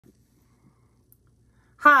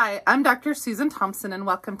Hi, I'm Dr. Susan Thompson, and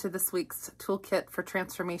welcome to this week's Toolkit for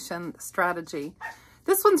Transformation Strategy.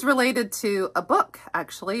 This one's related to a book,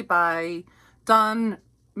 actually, by Don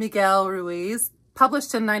Miguel Ruiz,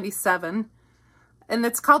 published in '97, and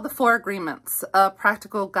it's called The Four Agreements, a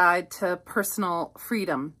practical guide to personal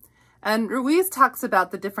freedom. And Ruiz talks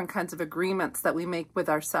about the different kinds of agreements that we make with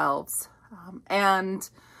ourselves, and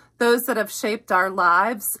those that have shaped our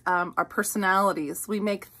lives, our personalities. We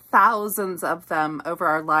make thousands of them over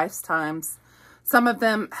our lifetimes. Some of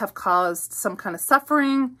them have caused some kind of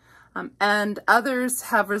suffering, and others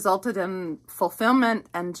have resulted in fulfillment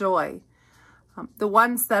and joy. The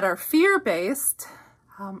ones that are fear-based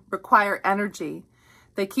require energy.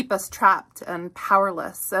 They keep us trapped and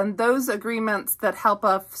powerless. And those agreements that help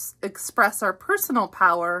us express our personal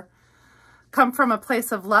power come from a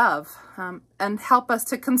place of love and help us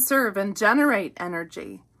to conserve and generate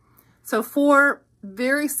energy. So four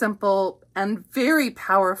very simple and very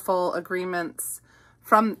powerful agreements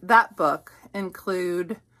from that book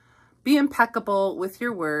include: be impeccable with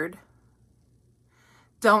your word,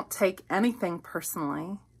 don't take anything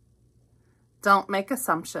personally, don't make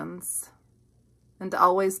assumptions, and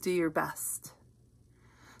always do your best.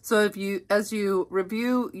 So as you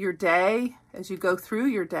review your day, as you go through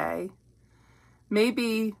your day,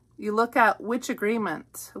 maybe you look at which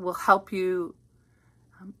agreement will help you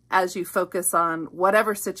as you focus on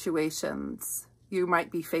whatever situations you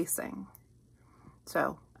might be facing.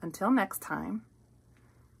 So until next time.